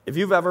If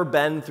you've ever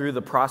been through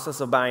the process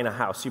of buying a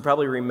house, you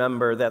probably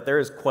remember that there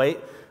is quite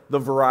the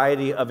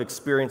variety of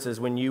experiences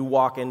when you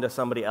walk into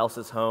somebody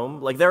else's home.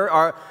 Like there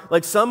are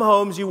some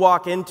homes you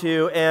walk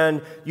into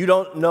and you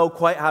don't know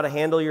quite how to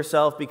handle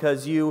yourself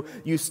because you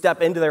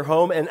step into their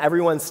home and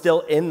everyone's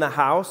still in the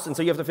house. And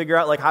so you have to figure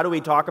out how do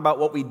we talk about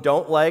what we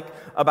don't like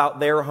about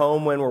their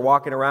home when we're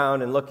walking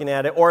around and looking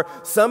at it. Or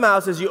some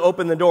houses you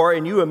open the door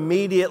and you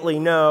immediately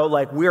know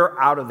we're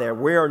out of there.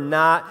 We're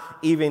not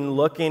even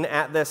looking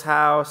at this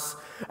house.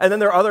 And then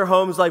there are other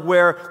homes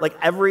where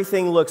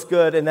everything looks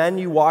good, and then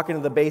you walk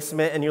into the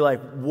basement and you're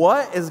like,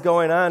 what is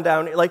going on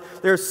down here?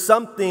 There's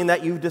something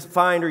that you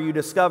find or you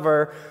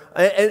discover.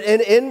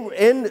 And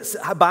in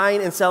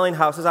buying and selling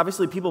houses,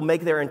 obviously people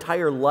make their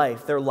entire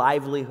life, their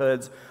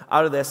livelihoods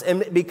out of this.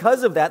 And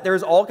because of that,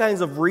 there's all kinds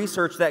of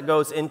research that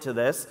goes into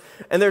this.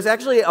 And there's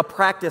actually a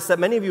practice that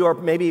many of you are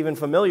maybe even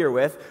familiar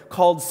with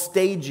called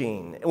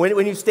staging.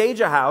 When you stage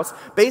a house,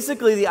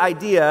 basically the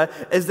idea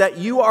is that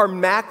you are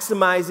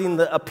maximizing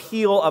the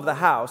appeal of the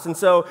house. And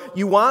so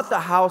you want the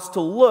house to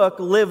look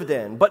lived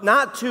in, but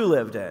not too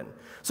lived in.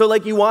 So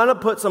you want to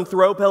put some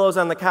throw pillows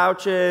on the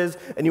couches,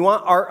 and you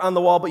want art on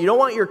the wall, but you don't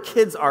want your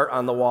kids' art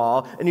on the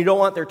wall, and you don't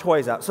want their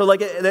toys out. So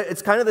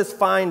it's kind of this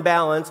fine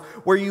balance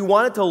where you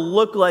want it to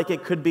look like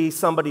it could be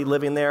somebody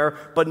living there,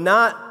 but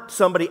not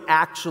somebody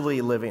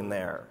actually living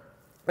there.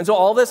 And so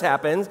all this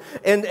happens,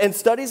 and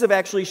studies have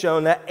actually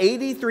shown that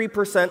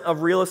 83%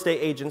 of real estate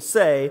agents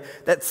say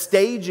that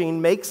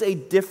staging makes a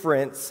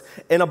difference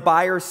in a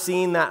buyer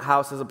seeing that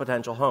house as a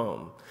potential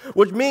home.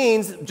 Which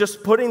means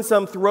just putting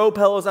some throw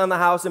pillows on the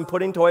house and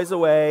putting toys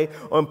away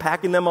or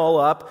packing them all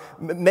up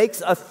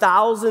makes a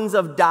thousands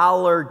of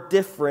dollar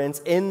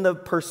difference in the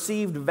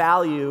perceived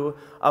value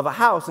of a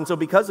house. And so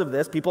because of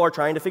this, people are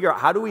trying to figure out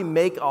how do we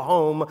make a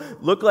home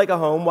look like a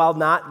home while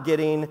not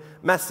getting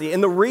messy.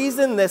 And the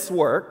reason this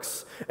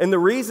works and the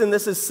reason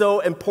this is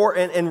so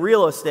important in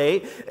real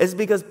estate is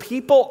because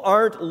people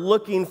aren't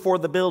looking for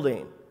the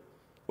building.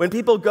 When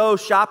people go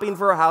shopping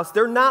for a house,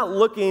 they're not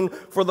looking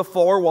for the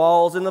four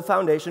walls and the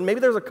foundation.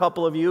 Maybe there's a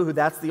couple of you who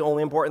that's the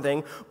only important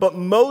thing. But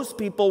most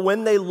people,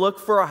 when they look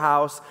for a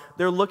house,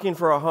 they're looking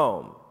for a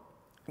home.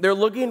 They're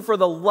looking for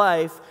the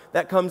life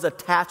that comes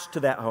attached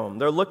to that home.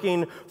 They're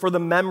looking for the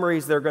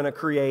memories they're going to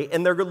create.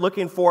 And they're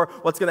looking for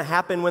what's going to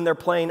happen when they're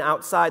playing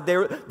outside.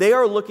 They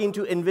are looking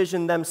to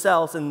envision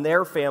themselves and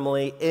their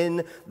family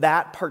in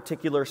that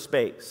particular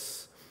space.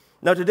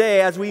 Now today,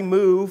 as we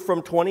move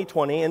from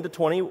 2020 into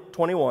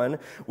 2021,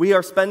 we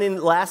are spending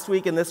last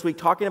week and this week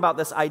talking about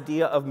this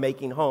idea of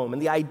making home.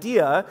 And the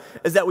idea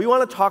is that we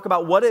want to talk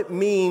about what it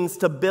means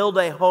to build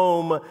a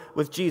home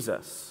with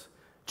Jesus.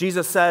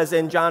 Jesus says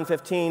in John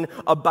 15,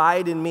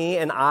 abide in me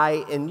and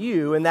I in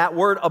you. And that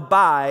word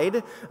abide,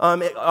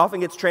 it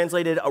often gets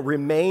translated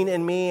remain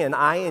in me and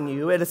I in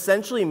you. It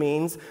essentially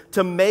means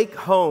to make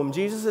home.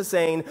 Jesus is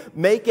saying,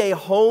 make a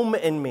home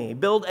in me,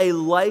 build a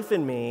life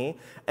in me,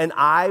 and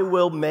I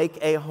will make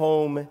a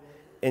home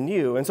in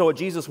you. And so what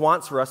Jesus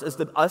wants for us is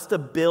us to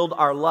build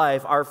our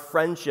life, our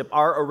friendship,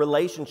 our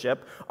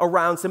relationship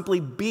around simply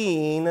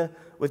being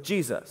with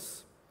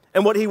Jesus.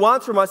 And what he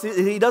wants from us,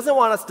 he doesn't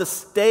want us to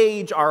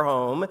stage our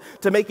home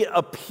to make it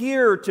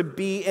appear to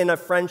be in a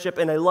friendship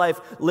and a life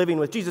living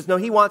with Jesus. No,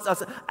 he wants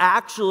us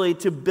actually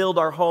to build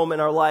our home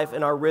and our life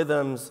and our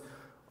rhythms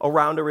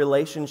around a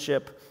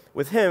relationship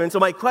with him. And so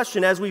my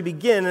question as we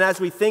begin and as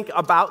we think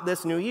about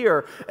this new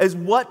year is,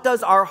 what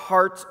does our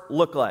hearts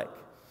look like?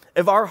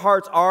 If our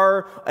hearts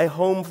are a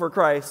home for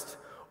Christ,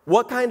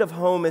 what kind of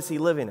home is he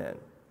living in?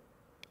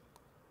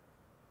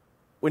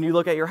 When you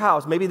look at your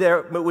house, when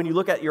you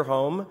look at your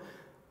home,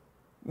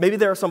 maybe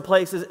there are some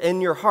places in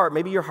your heart.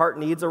 Maybe your heart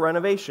needs a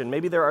renovation.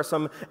 Maybe there are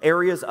some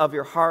areas of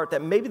your heart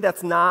that maybe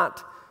that's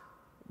not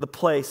the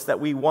place that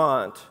we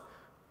want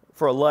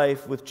for a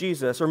life with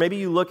Jesus. Or maybe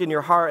you look in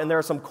your heart and there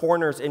are some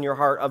corners in your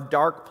heart of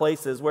dark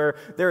places where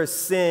there is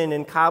sin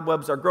and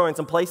cobwebs are growing,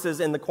 some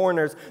places in the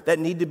corners that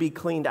need to be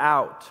cleaned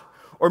out.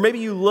 Or maybe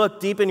you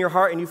look deep in your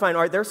heart and you find,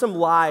 all right, there's some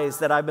lies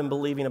that I've been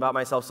believing about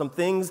myself, some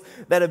things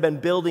that have been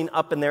building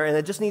up in there, and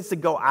it just needs to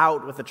go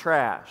out with the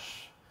trash.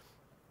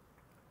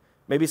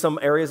 Maybe some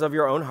areas of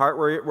your own heart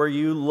where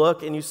you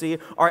look and you see,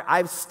 all right,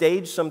 I've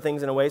staged some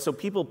things in a way so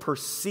people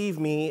perceive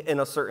me in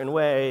a certain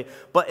way,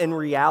 but in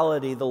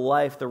reality, the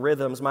life, the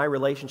rhythms, my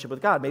relationship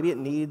with God, maybe it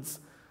needs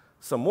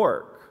some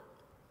work.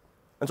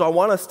 And so I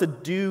want us to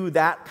do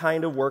that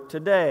kind of work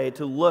today,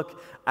 to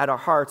look at our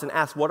hearts and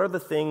ask, what are the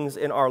things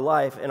in our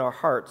life, in our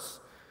hearts,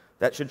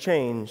 that should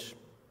change?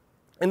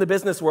 In the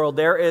business world,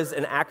 there is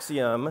an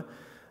axiom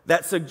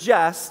that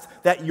suggests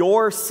that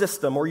your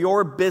system or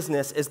your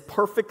business is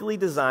perfectly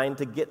designed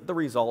to get the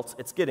results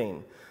it's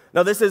getting.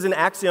 Now, this is an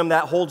axiom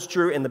that holds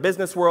true in the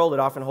business world. It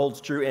often holds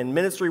true in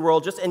ministry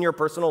world, just in your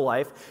personal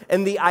life.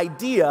 And the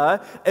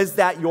idea is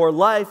that your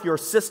life, your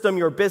system,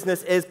 your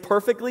business is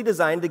perfectly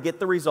designed to get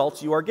the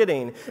results you are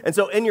getting. And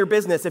so in your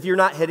business, if you're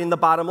not hitting the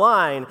bottom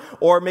line,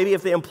 or maybe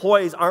if the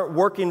employees aren't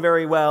working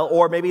very well,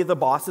 or maybe if the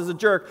boss is a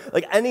jerk,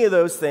 like any of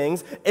those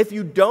things, if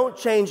you don't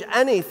change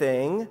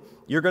anything,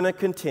 you're going to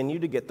continue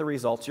to get the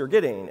results you're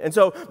getting. And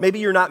so maybe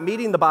you're not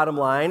meeting the bottom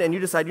line and you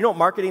decide,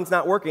 marketing's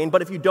not working,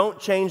 but if you don't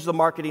change the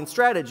marketing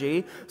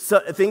strategy,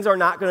 things are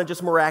not going to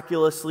just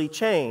miraculously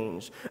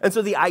change. And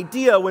so the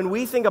idea when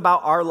we think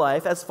about our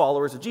life as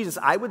followers of Jesus,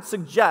 I would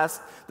suggest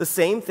the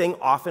same thing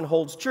often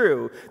holds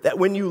true, that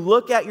when you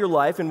look at your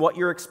life and what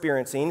you're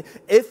experiencing,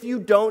 if you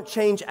don't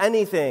change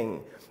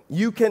anything,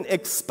 you can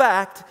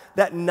expect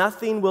that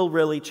nothing will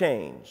really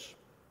change.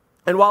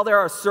 And while there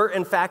are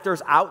certain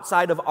factors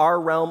outside of our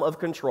realm of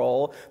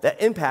control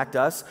that impact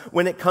us,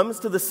 when it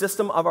comes to the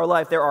system of our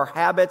life, there are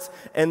habits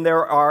and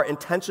there are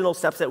intentional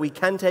steps that we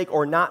can take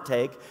or not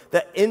take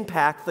that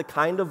impact the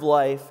kind of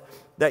life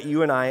that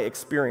you and I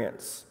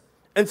experience.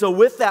 And so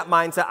with that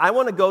mindset, I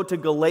want to go to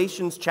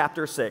Galatians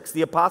chapter 6.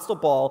 The Apostle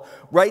Paul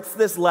writes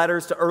this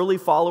letters to early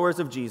followers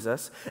of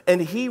Jesus, and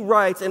he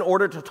writes in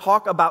order to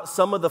talk about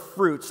some of the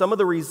fruits, some of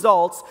the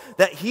results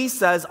that he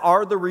says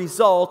are the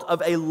result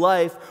of a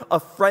life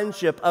of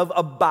friendship, of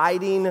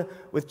abiding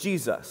with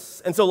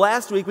Jesus. And so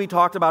last week we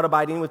talked about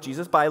abiding with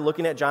Jesus by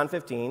looking at John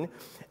 15,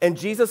 and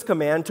Jesus'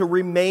 command to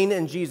remain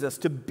in Jesus,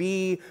 to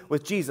be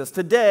with Jesus.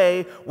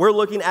 Today, we're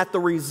looking at the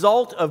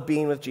result of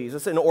being with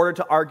Jesus in order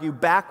to argue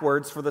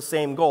backwards for the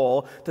same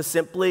goal, to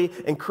simply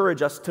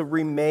encourage us to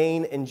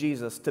remain in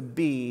Jesus, to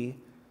be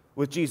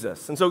with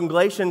Jesus. And so in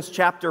Galatians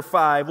chapter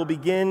 5, we'll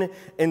begin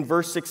in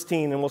verse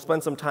 16, and we'll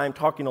spend some time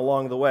talking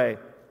along the way.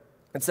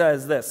 It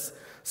says this,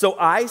 "So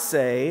I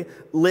say,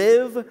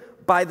 live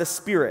by the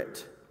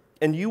Spirit,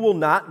 and you will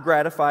not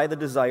gratify the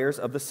desires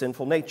of the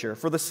sinful nature.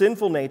 For the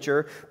sinful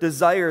nature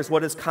desires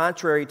what is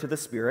contrary to the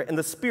Spirit, and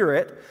the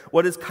Spirit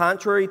what is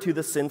contrary to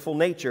the sinful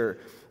nature.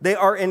 They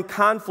are in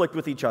conflict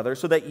with each other,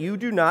 so that you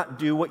do not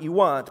do what you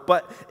want.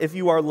 But if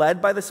you are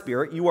led by the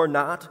Spirit, you are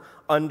not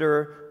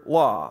under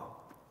law."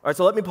 All right,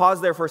 so let me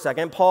pause there for a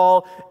second.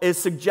 Paul is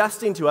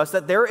suggesting to us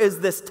that there is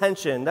this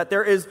tension, that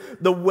there is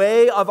the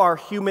way of our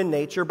human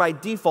nature. By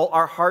default,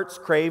 our hearts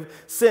crave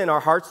sin. Our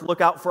hearts look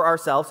out for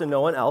ourselves and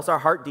no one else. Our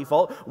heart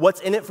default, what's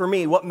in it for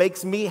me? What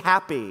makes me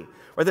happy?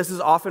 Or this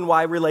is often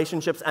why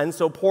relationships end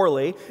so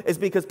poorly, is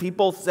because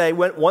people say,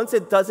 once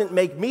it doesn't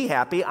make me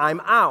happy,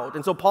 I'm out.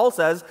 And so Paul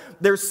says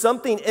there's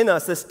something in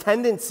us, this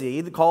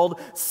tendency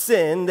called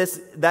sin,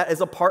 that is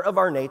a part of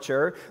our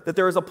nature, that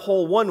there is a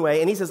pull one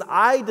way. And he says,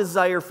 I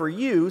desire for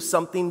you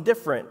something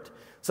different,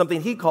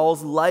 something he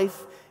calls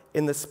life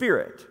in the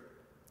Spirit.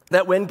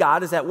 That when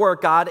God is at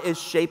work, God is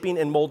shaping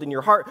and molding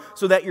your heart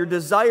so that your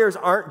desires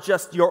aren't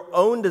just your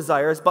own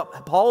desires,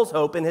 but Paul's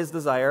hope and his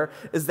desire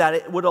is that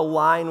it would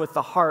align with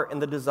the heart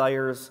and the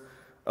desires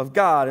of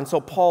God. And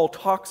so Paul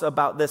talks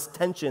about this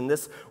tension,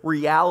 this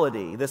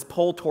reality, this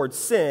pull towards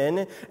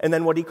sin, and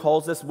then what he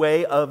calls this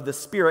way of the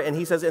Spirit. And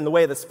he says in the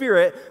way of the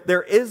Spirit,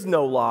 there is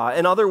no law.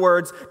 In other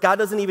words, God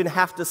doesn't even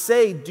have to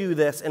say do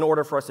this in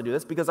order for us to do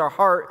this, because our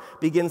heart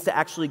begins to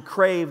actually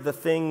crave the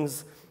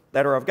things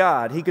that are of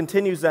God. He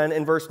continues then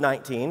in verse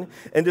 19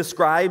 and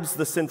describes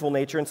the sinful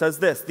nature and says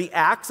this, "The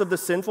acts of the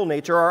sinful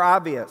nature are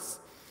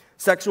obvious: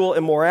 sexual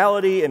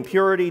immorality,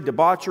 impurity,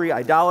 debauchery,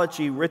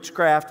 idolatry,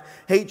 witchcraft,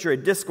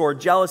 hatred, discord,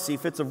 jealousy,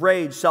 fits of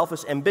rage,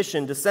 selfish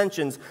ambition,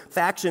 dissensions,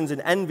 factions,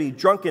 and envy,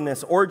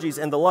 drunkenness, orgies,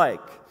 and the like.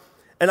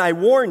 And I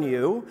warn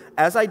you,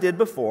 as I did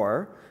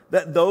before,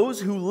 that those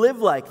who live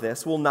like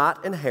this will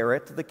not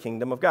inherit the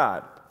kingdom of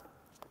God."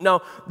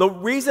 Now, the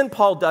reason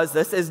Paul does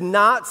this is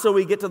not so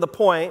we get to the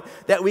point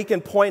that we can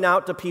point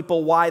out to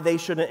people why they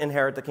shouldn't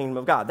inherit the kingdom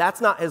of God.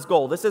 That's not his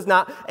goal. This is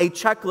not a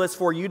checklist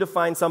for you to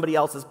find somebody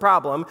else's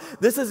problem.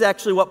 This is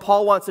actually what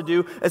Paul wants to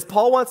do, is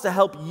Paul wants to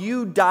help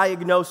you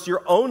diagnose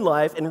your own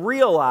life and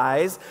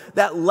realize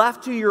that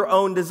left to your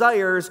own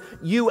desires,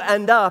 you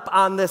end up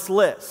on this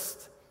list.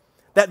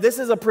 That this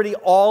is a pretty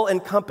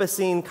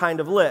all-encompassing kind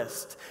of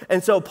list.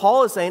 And so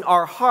Paul is saying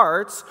our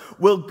hearts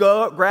will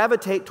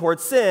gravitate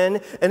towards sin,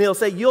 and he'll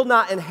say you'll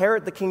not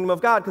inherit the kingdom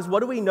of God, because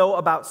what do we know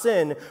about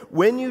sin?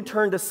 When you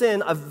turn to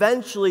sin,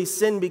 eventually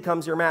sin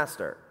becomes your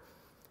master.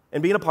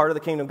 And being a part of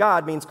the kingdom of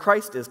God means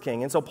Christ is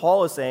king. And so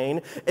Paul is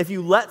saying if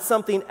you let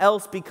something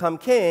else become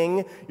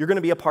king, you're going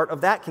to be a part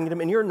of that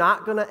kingdom, and you're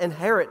not going to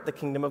inherit the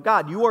kingdom of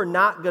God. You are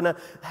not going to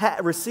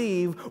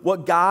receive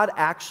what God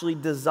actually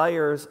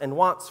desires and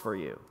wants for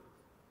you.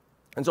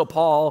 And so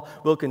Paul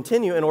will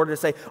continue in order to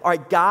say, all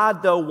right,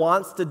 God, though,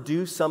 wants to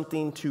do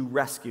something to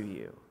rescue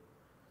you.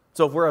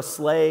 So if we're a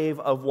slave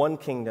of one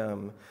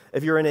kingdom,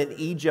 if you're in an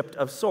Egypt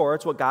of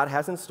sorts, what God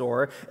has in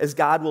store is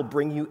God will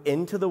bring you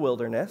into the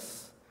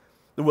wilderness.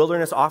 The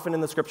wilderness often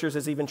in the scriptures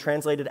is even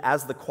translated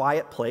as the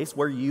quiet place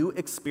where you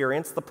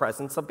experience the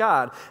presence of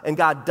God. And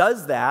God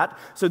does that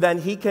so then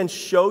he can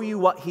show you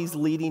what he's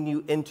leading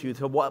you into,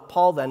 to what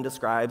Paul then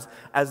describes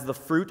as the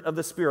fruit of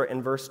the Spirit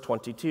in verse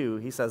 22.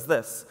 He says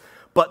this,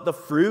 "But the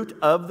fruit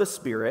of the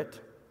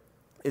Spirit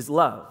is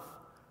love,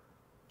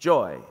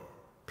 joy,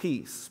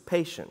 peace,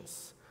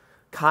 patience,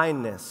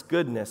 kindness,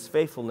 goodness,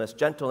 faithfulness,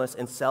 gentleness,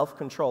 and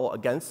self-control.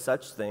 Against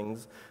such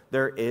things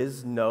there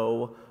is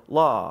no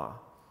law."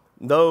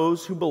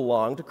 Those who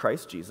belong to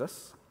Christ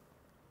Jesus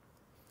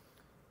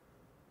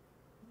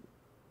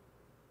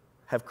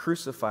have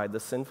crucified the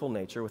sinful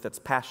nature with its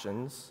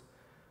passions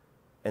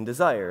and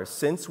desires.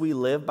 Since we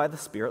live by the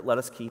Spirit, let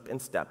us keep in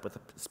step with the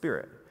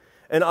Spirit.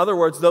 In other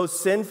words, those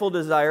sinful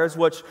desires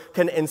which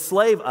can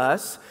enslave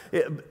us,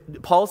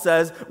 Paul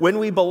says, when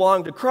we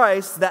belong to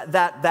Christ,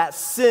 that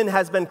sin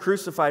has been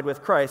crucified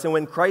with Christ. And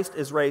when Christ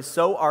is raised,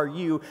 so are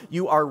you.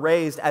 You are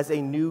raised as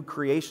a new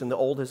creation. The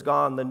old has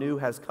gone, the new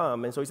has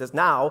come. And so he says,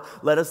 now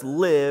let us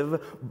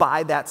live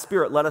by that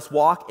Spirit. Let us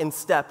walk in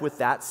step with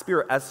that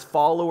Spirit as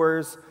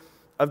followers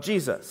of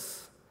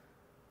Jesus.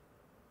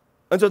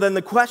 And so then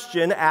the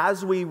question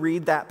as we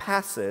read that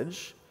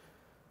passage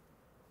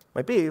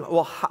might be,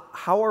 well,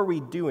 how are we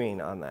doing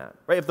on that?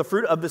 Right? If the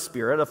fruit of the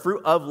Spirit, a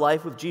fruit of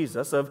life with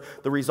Jesus, of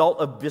the result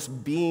of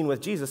just being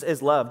with Jesus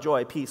is love,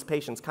 joy, peace,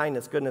 patience,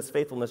 kindness, goodness,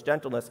 faithfulness,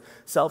 gentleness,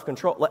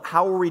 self-control,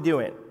 how are we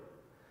doing?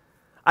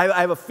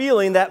 I have a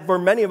feeling that for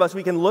many of us,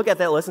 we can look at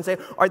that list and say,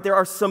 all right, there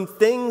are some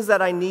things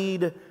that I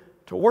need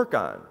to work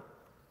on.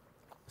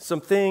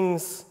 Some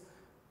things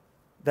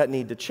that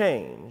need to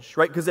change,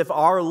 right? Because if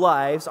our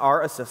lives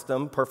are a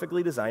system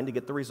perfectly designed to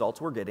get the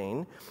results we're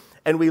getting,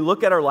 and we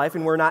look at our life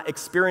and we're not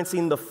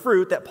experiencing the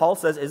fruit that Paul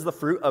says is the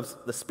fruit of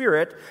the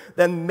Spirit,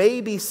 then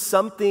maybe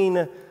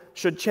something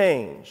should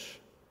change.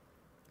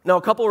 Now,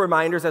 a couple of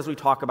reminders as we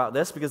talk about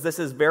this, because this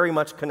is very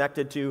much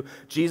connected to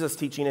Jesus'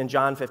 teaching in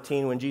John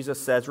 15 when Jesus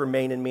says,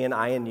 remain in me and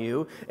I in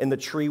you, and the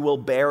tree will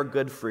bear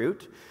good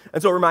fruit.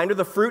 And so a reminder,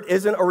 the fruit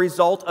isn't a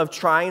result of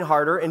trying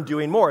harder and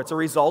doing more. It's a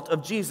result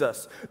of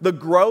Jesus. The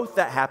growth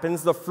that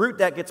happens, the fruit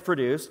that gets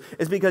produced,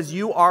 is because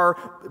you are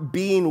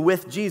being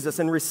with Jesus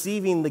and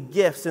receiving the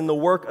gifts and the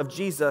work of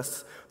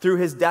Jesus through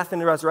his death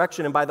and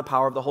resurrection and by the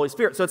power of the Holy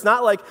Spirit. So it's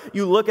not like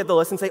you look at the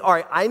list and say, all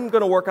right, I'm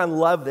going to work on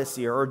love this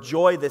year or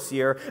joy this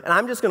year, and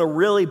I'm just going to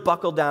really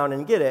buckle down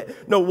and get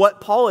it. No, what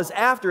Paul is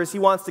after is he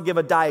wants to give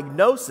a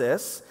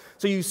diagnosis.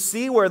 So you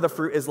see where the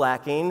fruit is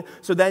lacking,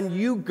 so then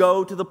you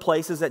go to the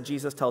places that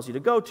Jesus tells you to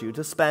go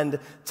to spend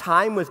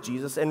time with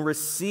Jesus and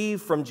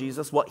receive from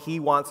Jesus what he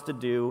wants to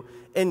do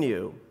in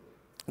you.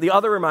 The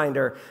other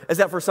reminder is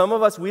that for some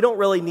of us, we don't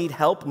really need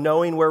help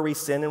knowing where we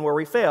sin and where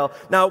we fail.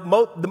 Now,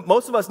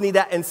 most of us need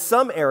that in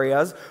some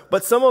areas,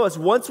 but some of us,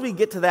 once we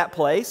get to that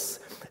place,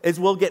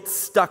 we'll get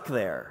stuck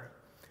there.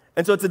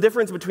 And so it's a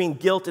difference between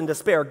guilt and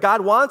despair.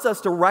 God wants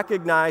us to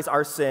recognize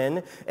our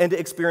sin and to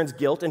experience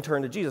guilt and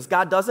turn to Jesus.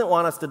 God doesn't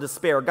want us to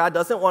despair. God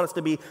doesn't want us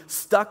to be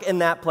stuck in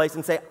that place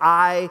and say,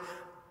 I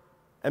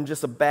am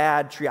just a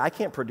bad tree. I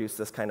can't produce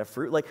this kind of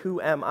fruit. Like, who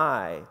am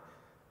I?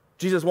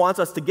 Jesus wants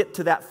us to get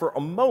to that for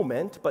a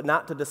moment, but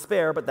not to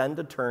despair, but then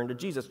to turn to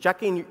Jesus.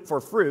 Checking for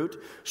fruit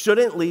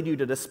shouldn't lead you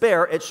to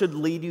despair. It should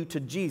lead you to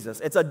Jesus.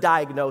 It's a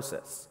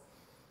diagnosis.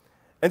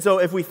 And so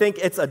if we think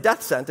it's a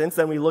death sentence,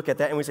 then we look at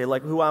that and we say,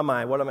 like, who am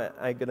I? What am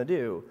I going to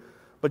do?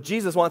 But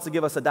Jesus wants to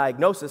give us a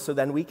diagnosis so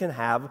then we can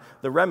have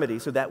the remedy,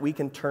 so that we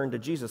can turn to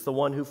Jesus, the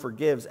one who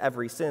forgives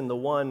every sin, the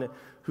one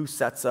who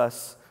sets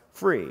us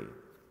free.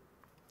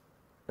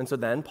 And so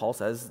then Paul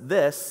says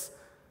this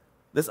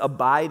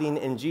abiding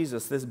in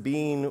Jesus, this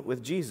being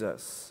with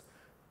Jesus,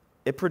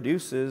 it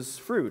produces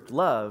fruit,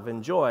 love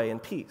and joy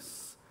and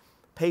peace,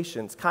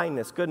 patience,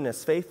 kindness,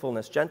 goodness,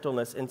 faithfulness,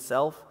 gentleness, and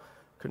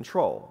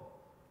self-control.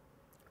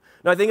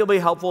 Now, I think it'll be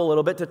helpful a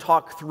little bit to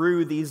talk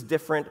through these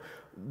different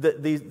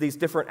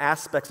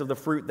aspects of the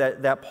fruit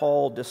that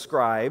Paul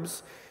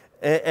describes,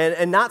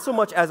 and not so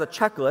much as a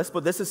checklist,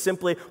 but this is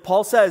simply,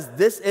 Paul says,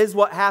 this is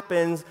what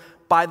happens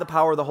by the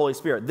power of the Holy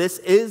Spirit. This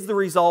is the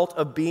result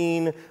of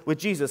being with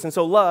Jesus. And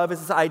so love is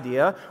this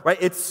idea, right?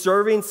 It's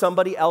serving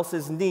somebody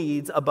else's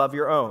needs above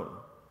your own.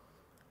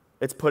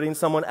 It's putting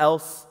someone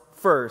else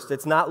first.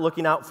 It's not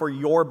looking out for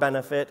your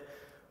benefit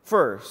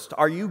first.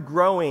 Are you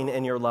growing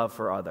in your love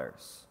for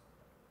others?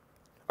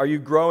 Are you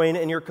growing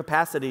in your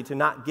capacity to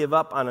not give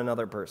up on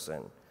another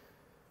person?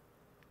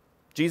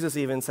 Jesus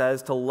even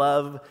says to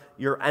love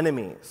your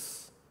enemies.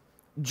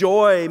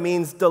 Joy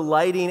means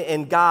delighting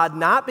in God,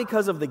 not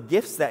because of the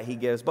gifts that he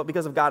gives, but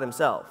because of God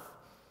himself.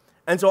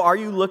 And so are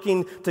you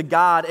looking to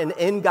God and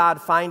in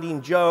God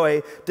finding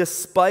joy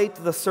despite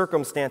the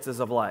circumstances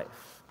of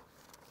life,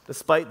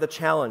 despite the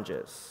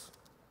challenges?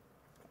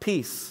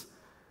 Peace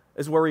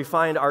is where we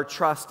find our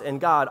trust in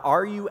God.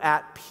 Are you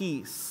at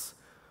peace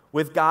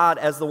with God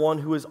as the one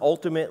who is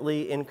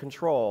ultimately in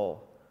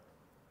control?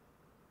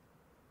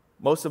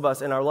 Most of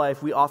us in our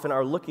life, we often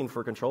are looking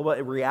for control, but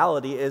the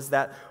reality is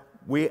that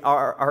we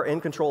are in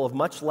control of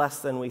much less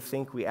than we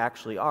think we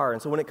actually are.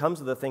 And so when it comes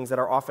to the things that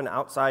are often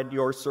outside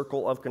your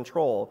circle of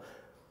control,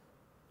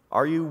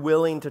 are you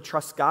willing to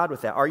trust God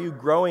with that? Are you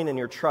growing in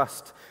your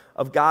trust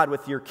of God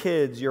with your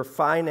kids, your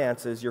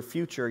finances, your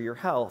future, your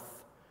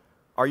health?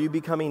 Are you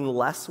becoming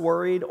less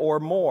worried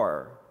or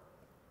more?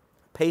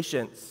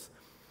 Patience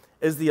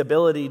is the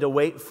ability to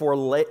wait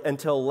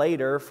until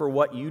later for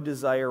what you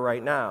desire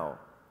right now.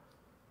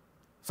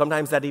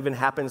 Sometimes that even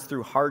happens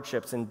through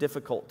hardships and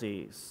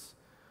difficulties.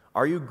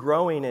 Are you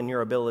growing in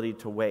your ability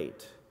to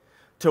wait?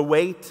 To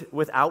wait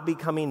without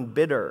becoming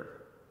bitter.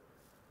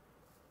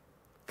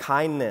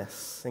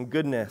 Kindness and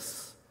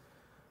goodness.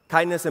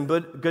 Kindness and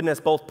goodness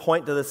both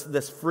point to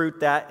this fruit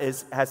that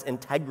has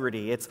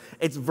integrity. It's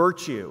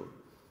virtue.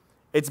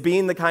 It's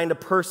being the kind of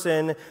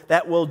person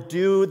that will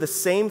do the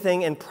same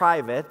thing in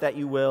private that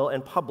you will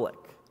in public.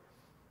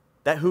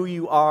 That who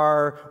you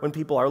are when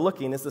people are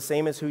looking is the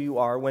same as who you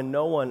are when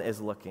no one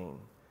is looking.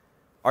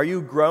 Are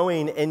you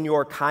growing in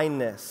your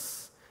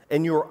kindness,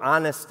 in your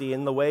honesty,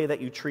 in the way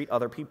that you treat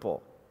other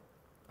people?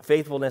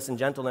 Faithfulness and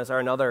gentleness are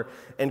another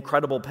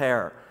incredible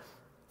pair.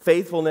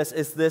 Faithfulness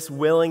is this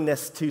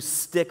willingness to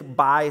stick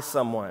by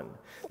someone,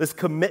 this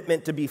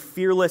commitment to be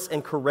fearless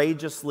and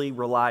courageously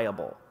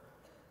reliable.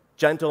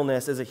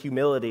 Gentleness is a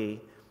humility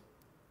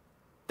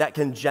that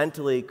can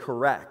gently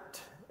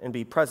correct and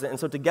be present. And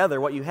so together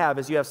what you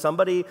have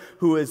somebody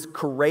who is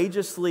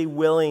courageously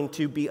willing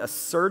to be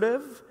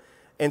assertive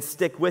and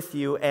stick with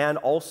you and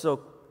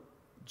also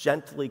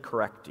gently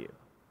correct you.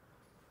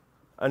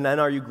 And then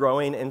are you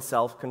growing in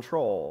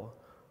self-control?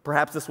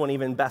 Perhaps this one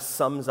even best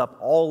sums up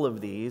all of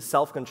these.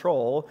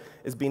 Self-control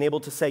is being able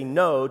to say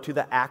no to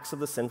the acts of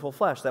the sinful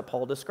flesh that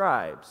Paul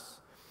describes.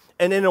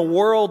 And in a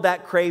world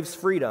that craves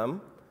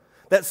freedom,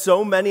 that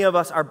so many of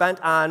us are bent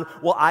on,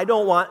 well, I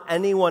don't want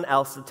anyone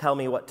else to tell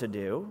me what to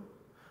do.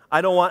 I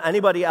don't want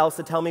anybody else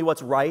to tell me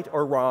what's right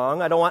or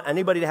wrong. I don't want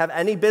anybody to have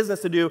any business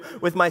to do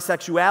with my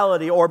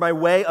sexuality or my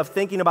way of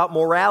thinking about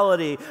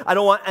morality. I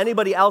don't want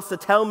anybody else to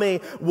tell me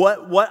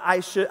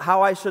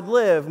how I should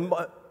live.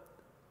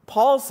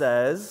 Paul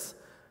says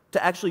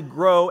to actually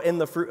grow in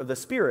the fruit of the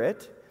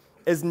Spirit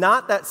is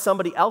not that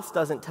somebody else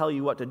doesn't tell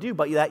you what to do,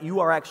 but that you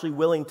are actually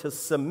willing to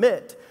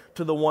submit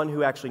to the one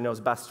who actually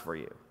knows best for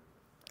you.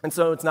 And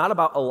so it's not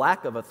about a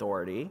lack of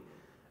authority.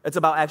 It's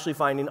about actually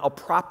finding a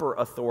proper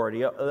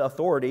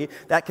authority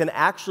that can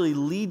actually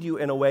lead you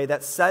in a way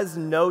that says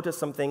no to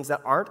some things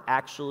that aren't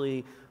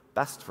actually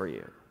best for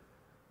you.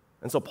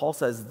 And so Paul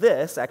says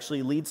this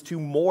actually leads to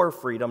more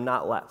freedom,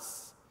 not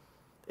less.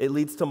 It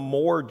leads to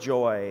more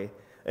joy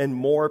and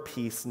more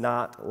peace,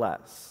 not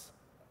less.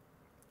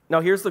 Now,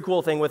 here's the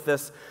cool thing with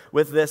this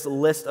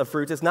list of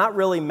fruits. It's not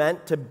really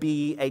meant to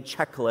be a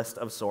checklist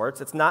of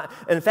sorts. It's not,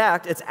 in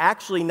fact, it's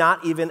actually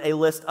not even a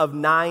list of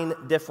 9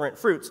 different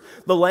fruits.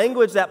 The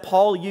language that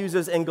Paul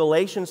uses in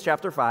Galatians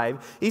chapter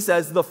 5, he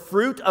says the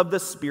fruit of the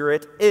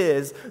Spirit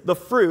is the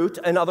fruit,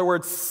 in other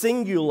words,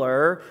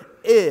 singular,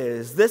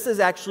 is. This is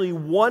actually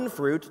one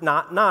fruit,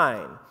 not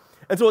 9.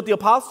 And so what the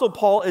Apostle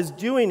Paul is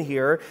doing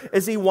here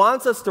is he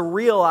wants us to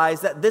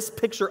realize that this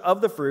picture of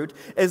the fruit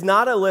is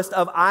not a list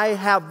of, I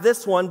have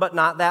this one, but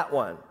not that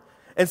one.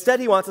 Instead,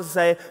 he wants us to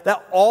say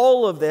that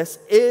all of this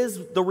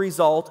is the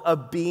result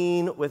of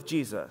being with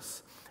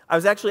Jesus. I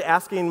was actually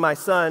asking my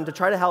son to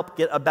try to help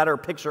get a better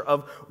picture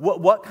of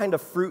what kind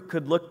of fruit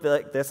could look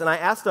like this. And I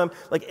asked him,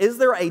 is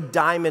there a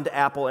diamond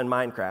apple in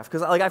Minecraft?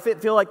 Because I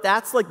feel like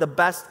that's the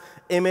best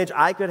image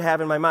I could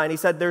have in my mind. He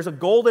said, there's a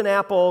golden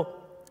apple.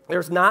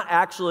 There's not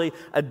actually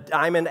a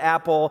diamond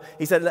apple.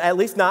 He said, at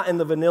least not in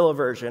the vanilla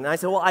version. And I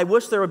said, well, I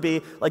wish there would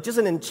be just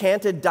an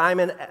enchanted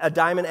diamond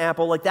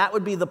apple. That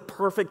would be the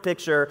perfect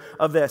picture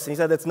of this. And he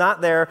said, it's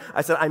not there.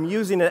 I said, I'm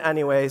using it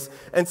anyways.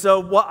 And so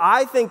what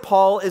I think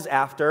Paul is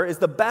after is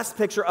the best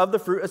picture of the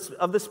fruit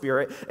of the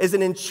Spirit is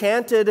an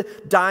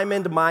enchanted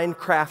diamond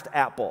Minecraft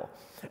apple.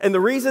 And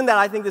the reason that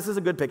I think this is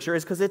a good picture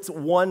is because it's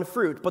one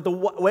fruit. But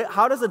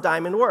how does a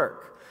diamond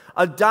work?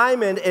 A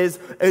diamond is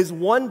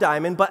one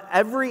diamond, but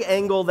every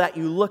angle that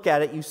you look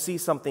at it, you see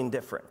something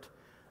different.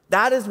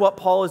 That is what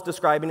Paul is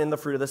describing in the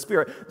fruit of the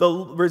Spirit. The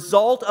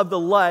result of the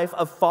life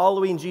of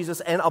following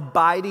Jesus and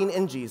abiding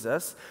in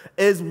Jesus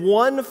is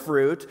one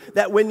fruit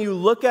that when you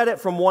look at it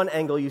from one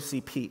angle, you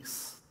see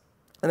peace.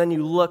 And then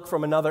you look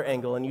from another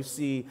angle and you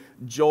see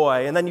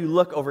joy. And then you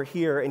look over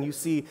here and you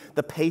see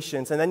the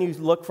patience. And then you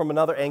look from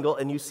another angle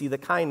and you see the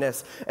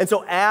kindness. And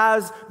so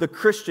as the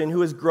Christian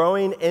who is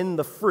growing in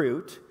the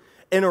fruit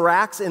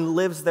interacts and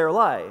lives their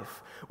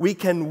life, we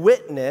can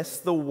witness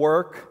the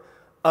work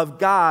of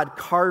God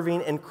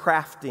carving and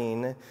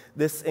crafting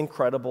this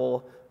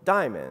incredible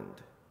diamond.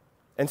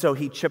 And so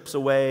he chips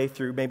away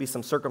through maybe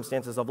some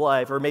circumstances of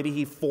life, or maybe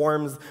he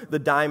forms the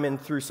diamond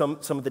through some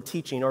of the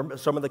teaching or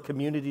some of the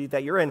community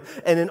that you're in.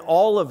 And in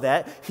all of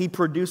that, he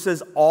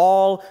produces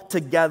all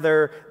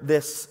together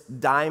this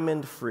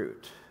diamond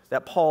fruit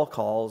that Paul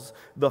calls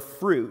the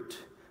fruit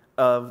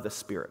of the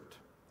Spirit.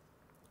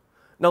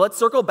 Now let's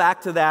circle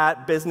back to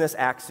that business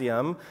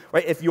axiom,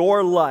 right? If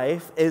your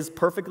life is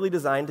perfectly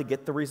designed to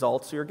get the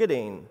results you're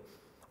getting,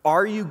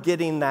 are you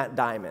getting that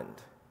diamond?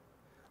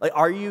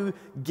 Are you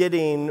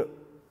getting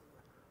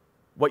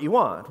what you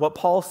want? What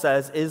Paul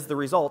says is the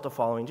result of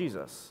following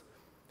Jesus.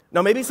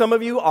 Now maybe some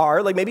of you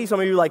are, maybe some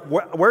of you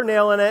we're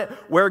nailing it,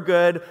 we're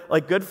good,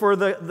 good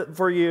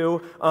for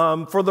you.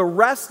 For the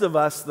rest of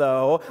us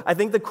though, I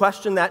think the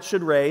question that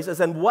should raise is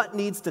then what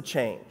needs to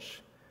change?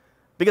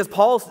 Because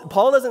Paul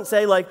doesn't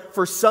say,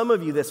 for some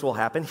of you this will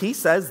happen. He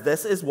says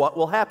this is what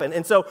will happen.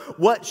 And so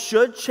what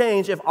should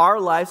change if our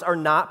lives are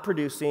not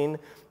producing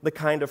the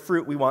kind of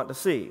fruit we want to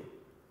see?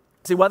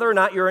 See, whether or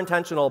not you're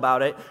intentional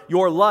about it,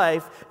 your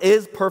life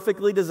is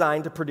perfectly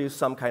designed to produce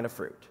some kind of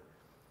fruit.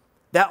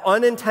 That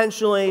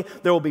unintentionally,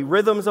 there will be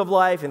rhythms of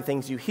life and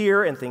things you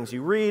hear and things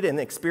you read and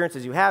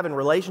experiences you have and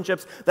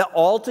relationships that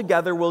all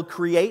together will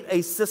create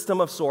a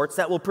system of sorts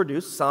that will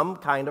produce some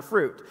kind of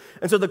fruit.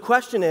 And so the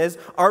question is,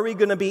 are we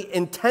going to be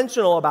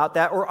intentional about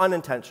that or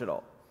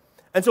unintentional?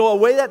 And so a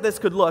way that this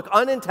could look,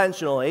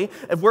 unintentionally,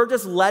 if we're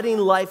just letting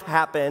life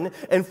happen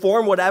and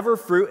form whatever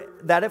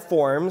fruit that it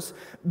forms,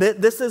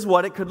 this is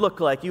what it could look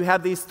like. You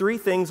have these three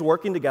things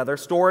working together: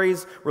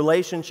 stories,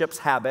 relationships,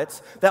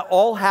 habits, that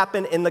all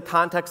happen in the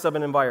context of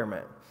an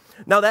environment.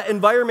 Now, that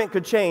environment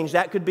could change.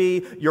 That could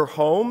be your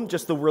home,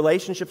 just the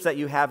relationships that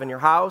you have in your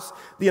house.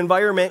 The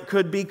environment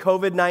could be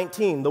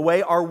COVID-19, the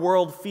way our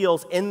world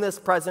feels in this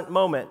present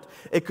moment.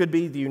 It could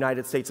be the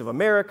United States of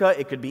America.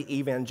 It could be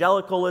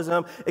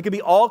evangelicalism. It could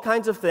be all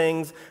kinds of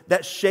things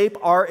that shape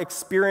our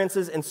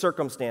experiences and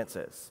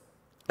circumstances.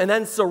 And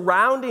then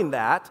surrounding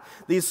that,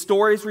 these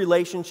stories,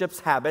 relationships,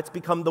 habits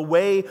become the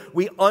way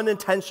we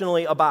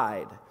unintentionally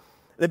abide.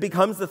 It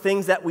becomes the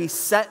things that we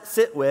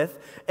sit with,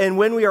 and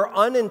when we are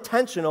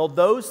unintentional,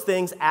 those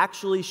things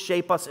actually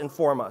shape us and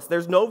form us.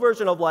 There's no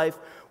version of life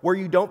where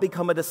you don't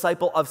become a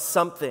disciple of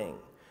something.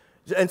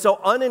 And so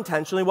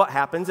unintentionally, what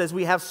happens is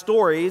we have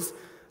stories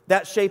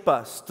that shape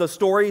us. The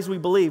stories we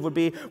believe would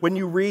be when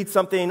you read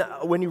something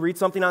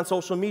on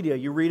social media,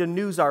 you read a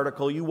news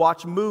article, you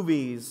watch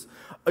movies,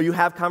 you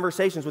have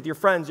conversations with your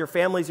friends, your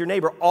families, your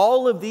neighbor.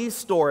 All of these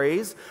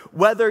stories,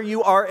 whether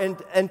you are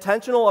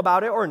intentional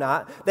about it or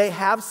not, they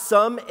have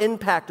some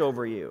impact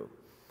over you.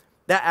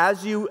 That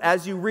as you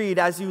read,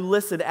 as you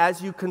listen,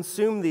 as you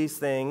consume these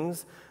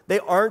things, they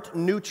aren't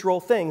neutral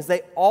things.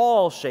 They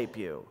all shape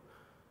you.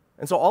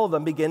 And so all of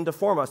them begin to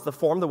form us, to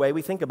form the way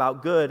we think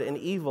about good and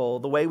evil,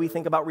 the way we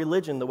think about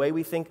religion, the way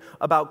we think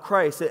about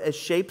Christ. It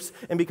shapes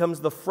and becomes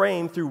the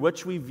frame through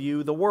which we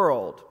view the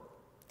world.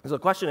 So the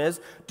question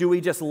is, do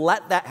we just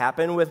let that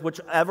happen with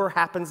whichever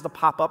happens to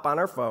pop up on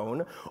our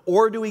phone,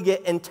 or do we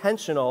get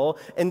intentional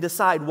and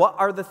decide what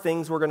are the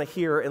things we're going to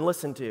hear and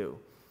listen to?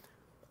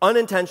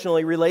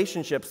 Unintentionally,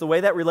 relationships, the way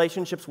that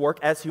relationships work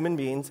as human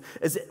beings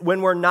is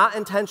when we're not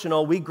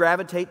intentional, we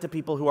gravitate to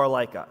people who are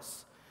like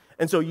us.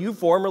 And so you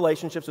form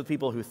relationships with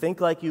people who think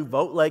like you,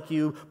 vote like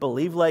you,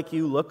 believe like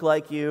you, look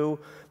like you.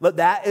 But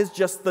that is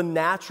just the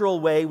natural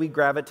way we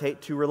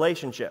gravitate to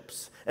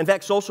relationships. In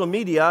fact, social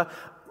media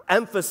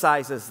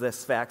emphasizes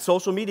this fact.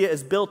 Social media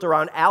is built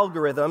around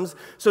algorithms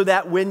so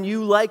that when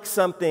you like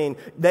something,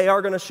 they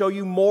are going to show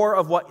you more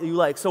of what you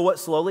like. So what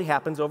slowly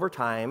happens over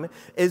time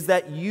is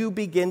that you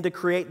begin to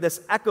create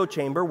this echo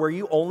chamber where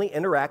you only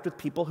interact with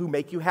people who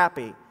make you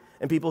happy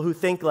and people who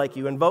think like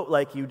you and vote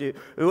like you do.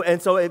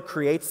 And so it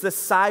creates this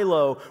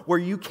silo where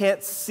you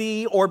can't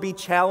see or be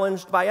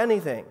challenged by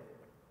anything.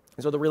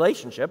 And so the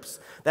relationships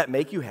that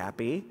make you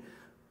happy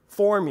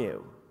form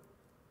you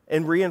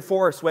and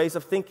reinforce ways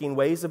of thinking,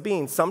 ways of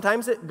being,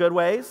 sometimes in good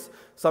ways,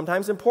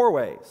 sometimes in poor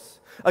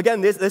ways.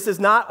 Again, this is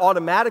not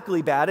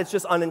automatically bad, it's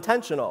just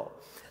unintentional.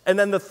 And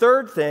then the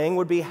third thing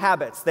would be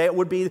habits. That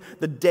would be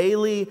the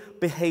daily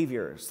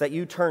behaviors that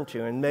you turn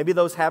to. And maybe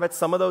those habits,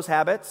 some of those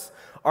habits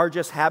are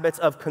just habits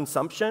of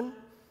consumption,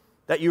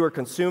 that you are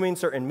consuming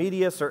certain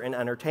media, certain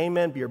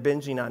entertainment, you're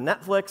binging on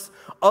Netflix.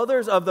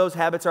 Others of those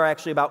habits are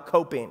actually about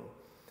coping.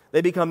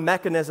 They become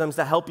mechanisms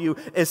to help you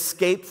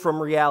escape from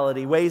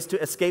reality, ways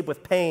to escape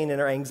with pain and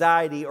or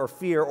anxiety or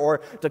fear, or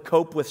to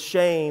cope with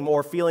shame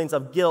or feelings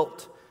of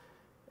guilt.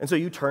 And so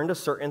you turn to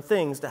certain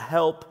things to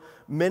help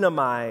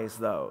minimize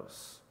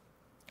those.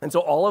 And so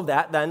all of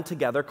that then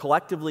together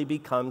collectively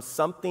becomes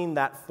something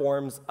that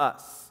forms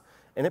us,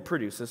 and it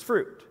produces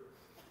fruit.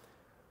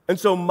 And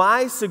so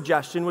my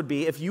suggestion would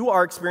be, if you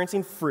are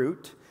experiencing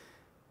fruit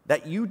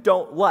that you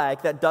don't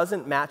like, that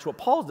doesn't match what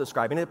Paul's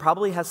describing, it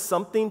probably has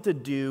something to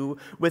do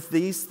with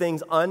these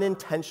things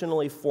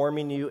unintentionally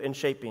forming you and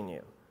shaping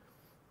you.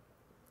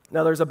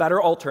 Now, there's a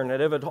better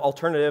alternative, an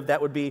alternative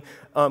that would be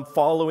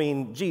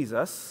following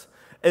Jesus.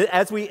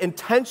 As we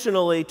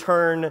intentionally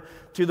turn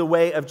to the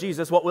way of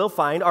Jesus, what we'll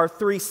find are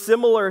three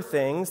similar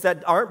things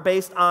that aren't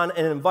based on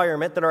an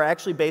environment, that are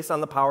actually based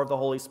on the power of the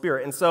Holy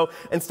Spirit. And so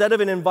instead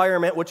of an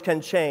environment which can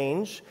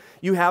change,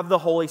 you have the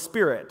Holy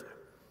Spirit.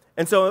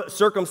 And so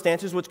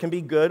circumstances which can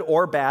be good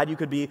or bad, you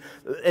could be,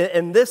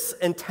 in this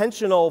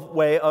intentional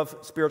way of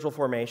spiritual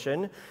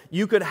formation,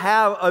 you could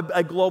have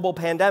a global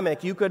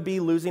pandemic, you could be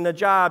losing a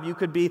job, you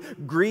could be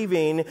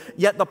grieving,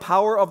 yet the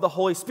power of the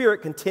Holy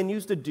Spirit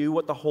continues to do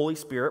what the Holy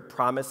Spirit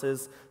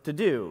promises to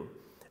do.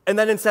 And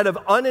then instead of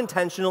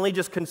unintentionally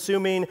just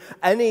consuming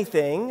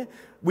anything,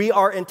 we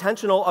are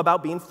intentional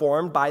about being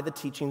formed by the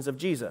teachings of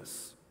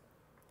Jesus.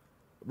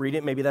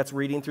 Maybe that's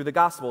reading through the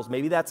Gospels.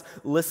 Maybe that's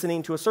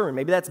listening to a sermon.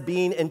 Maybe that's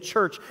being in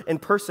church in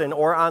person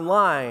or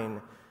online.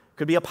 It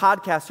could be a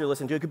podcast you're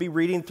listening to. It could be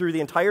reading through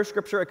the entire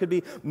Scripture. It could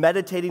be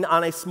meditating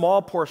on a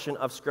small portion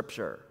of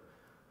Scripture.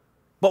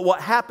 But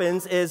what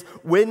happens is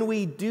when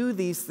we do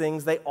these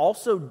things, they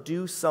also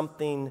do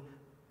something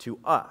to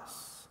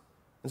us.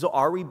 And so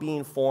are we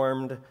being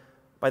formed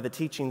by the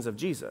teachings of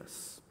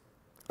Jesus?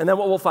 And then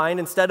what we'll find,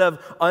 instead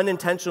of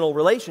unintentional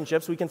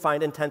relationships, we can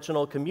find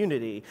intentional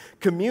community.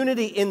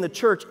 Community in the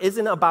church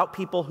isn't about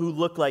people who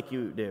look like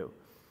you do.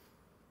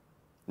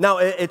 Now,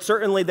 it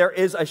certainly, there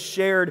is a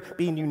shared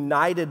being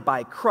united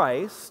by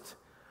Christ,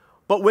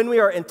 but when we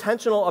are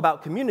intentional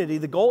about community,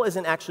 the goal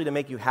isn't actually to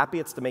make you happy,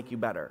 it's to make you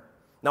better.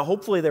 Now,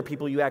 hopefully there are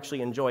people you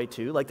actually enjoy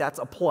too, like that's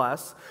a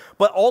plus,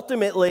 but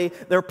ultimately,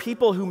 there are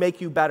people who make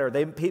you better.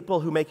 They're people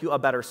who make you a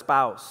better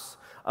spouse,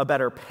 a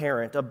better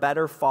parent, a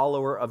better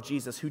follower of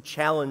Jesus, who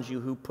challenge you,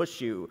 who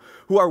push you,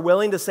 who are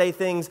willing to say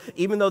things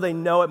even though they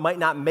know it might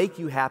not make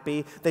you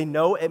happy, they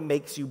know it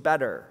makes you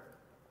better.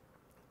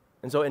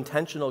 And so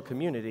intentional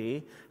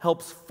community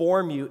helps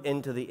form you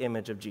into the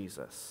image of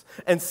Jesus.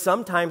 And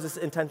sometimes this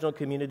intentional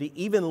community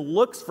even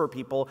looks for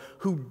people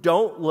who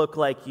don't look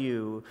like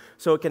you,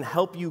 so it can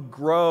help you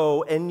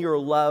grow in your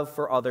love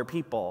for other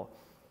people.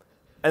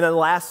 And then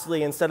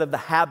lastly, instead of the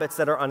habits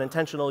that are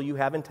unintentional, you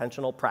have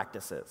intentional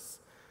practices.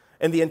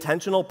 And the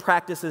intentional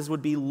practices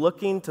would be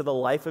looking to the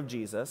life of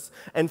Jesus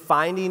and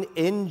finding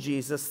in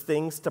Jesus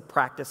things to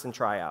practice and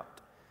try out.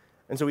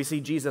 And so we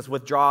see Jesus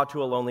withdraw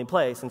to a lonely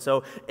place. And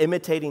so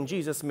imitating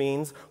Jesus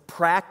means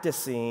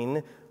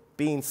practicing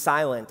being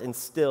silent and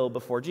still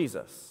before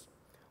Jesus.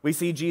 We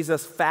see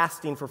Jesus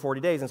fasting for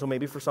 40 days. And so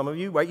maybe for some of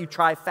you, right, you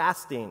try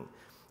fasting.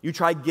 You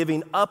try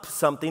giving up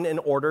something in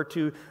order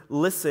to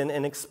listen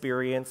and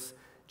experience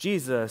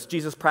Jesus.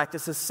 Jesus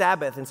practices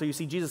Sabbath, and so you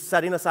see Jesus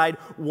setting aside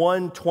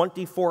one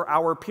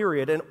 24-hour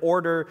period in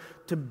order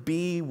to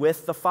be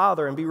with the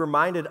Father and be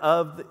reminded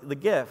of the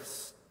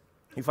gifts.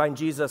 You find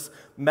Jesus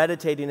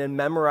meditating and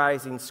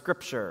memorizing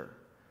Scripture,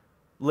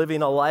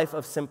 living a life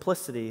of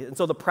simplicity. And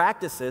so the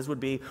practices would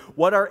be,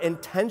 what are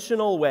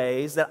intentional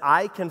ways that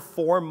I can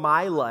form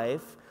my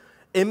life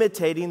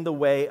imitating the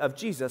way of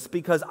Jesus?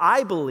 Because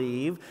I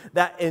believe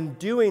that in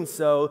doing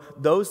so,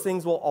 those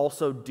things will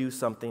also do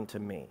something to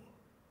me.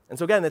 And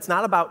so again, it's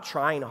not about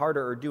trying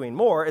harder or doing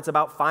more. It's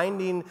about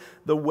finding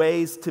the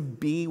ways to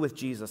be with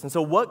Jesus. And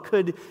so what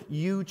could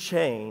you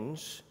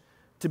change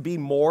to be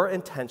more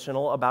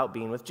intentional about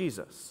being with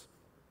Jesus?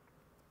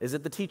 Is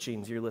it the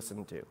teachings you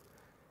listen to?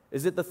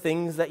 Is it the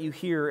things that you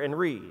hear and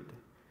read?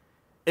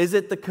 Is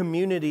it the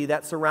community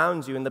that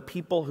surrounds you and the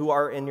people who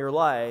are in your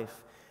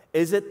life?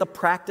 Is it the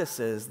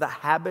practices, the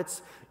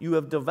habits you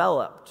have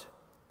developed?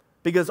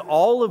 Because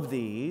all of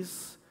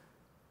these,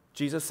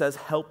 Jesus says,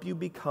 help you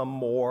become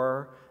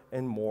more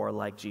and more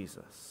like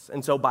Jesus.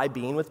 And so by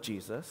being with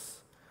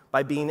Jesus,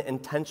 by being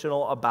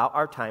intentional about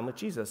our time with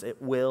Jesus,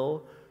 it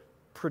will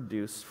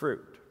produce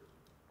fruit.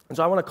 And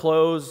so I want to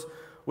close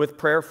with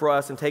prayer for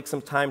us and take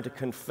some time to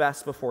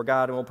confess before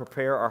God, and we'll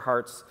prepare our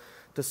hearts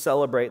to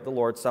celebrate the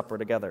Lord's Supper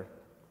together.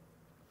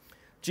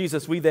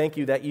 Jesus, we thank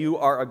you that you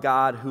are a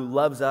God who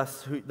loves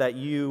us, that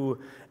you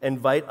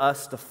invite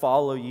us to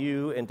follow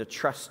you and to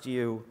trust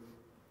you.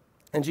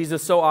 And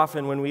Jesus, so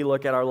often when we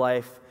look at our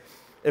life,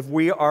 if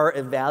we are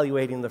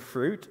evaluating the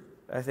fruit,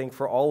 I think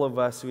for all of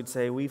us, we'd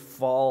say we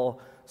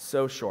fall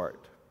so short.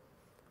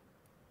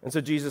 And so,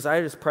 Jesus,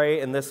 I just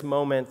pray in this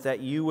moment that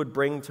you would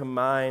bring to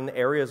mind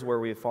areas where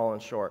we've fallen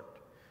short,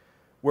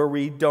 where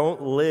we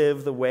don't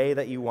live the way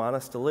that you want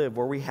us to live,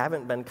 where we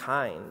haven't been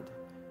kind,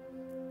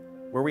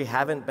 where we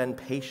haven't been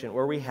patient,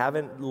 where we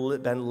haven't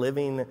been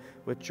living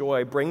with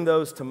joy. Bring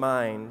those to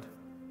mind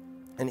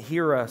and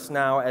hear us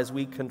now as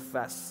we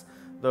confess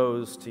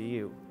those to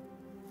you.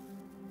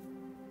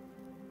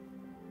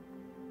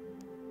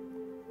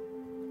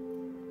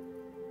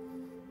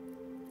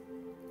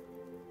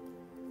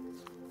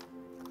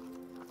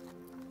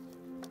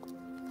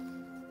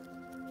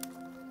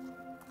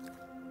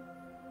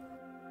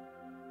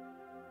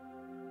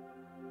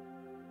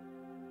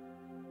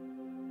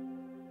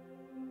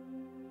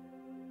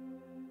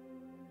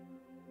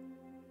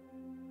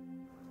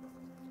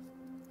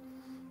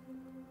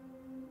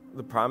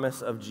 The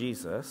promise of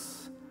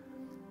Jesus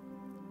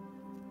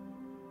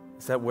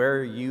is that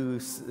where you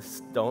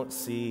don't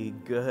see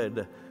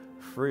good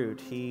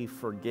fruit, he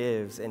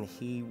forgives and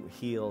he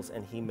heals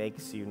and he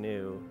makes you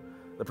new.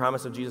 The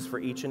promise of Jesus for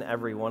each and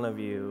every one of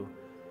you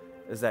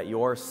is that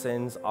your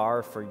sins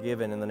are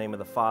forgiven in the name of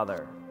the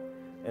Father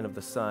and of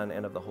the Son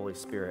and of the Holy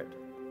Spirit.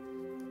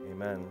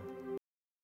 Amen.